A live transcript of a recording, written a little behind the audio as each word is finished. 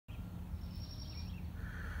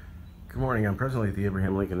Good morning. I'm presently at the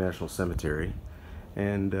Abraham Lincoln National Cemetery,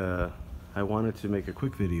 and I wanted to make a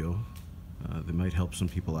quick video that might help some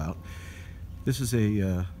people out. This is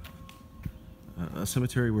a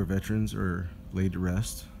cemetery where veterans are laid to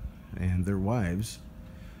rest, and their wives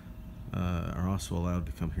are also allowed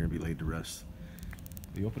to come here and be laid to rest.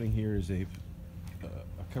 The opening here is a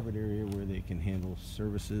covered area where they can handle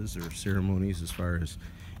services or ceremonies as far as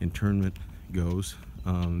internment goes.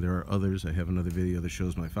 There are others. I have another video that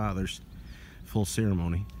shows my father's full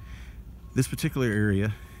ceremony. This particular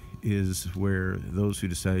area is where those who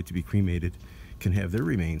decide to be cremated can have their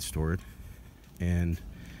remains stored, and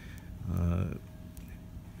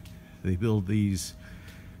they build these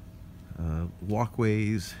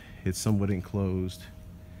walkways. It's somewhat enclosed,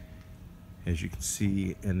 as you can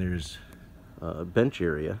see, and there's a bench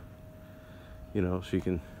area, you know, so you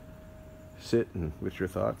can sit and with your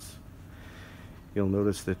thoughts. You'll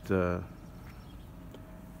notice that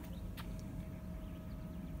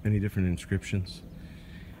many different inscriptions,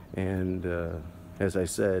 and as I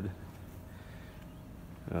said,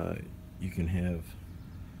 you can have,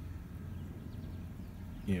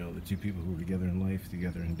 you know, the two people who were together in life,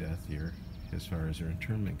 together in death here, as far as their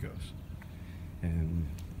interment goes. And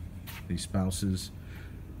the spouse's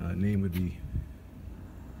name would be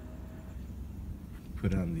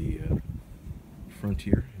put on the front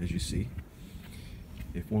here, as you see.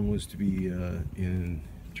 If one was to be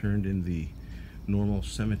interned in the normal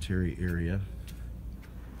cemetery area,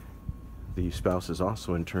 the spouse is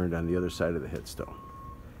also interned on the other side of the headstone,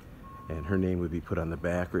 and her name would be put on the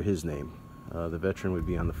back, or his name. The veteran would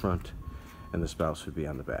be on the front and the spouse would be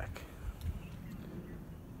on the back.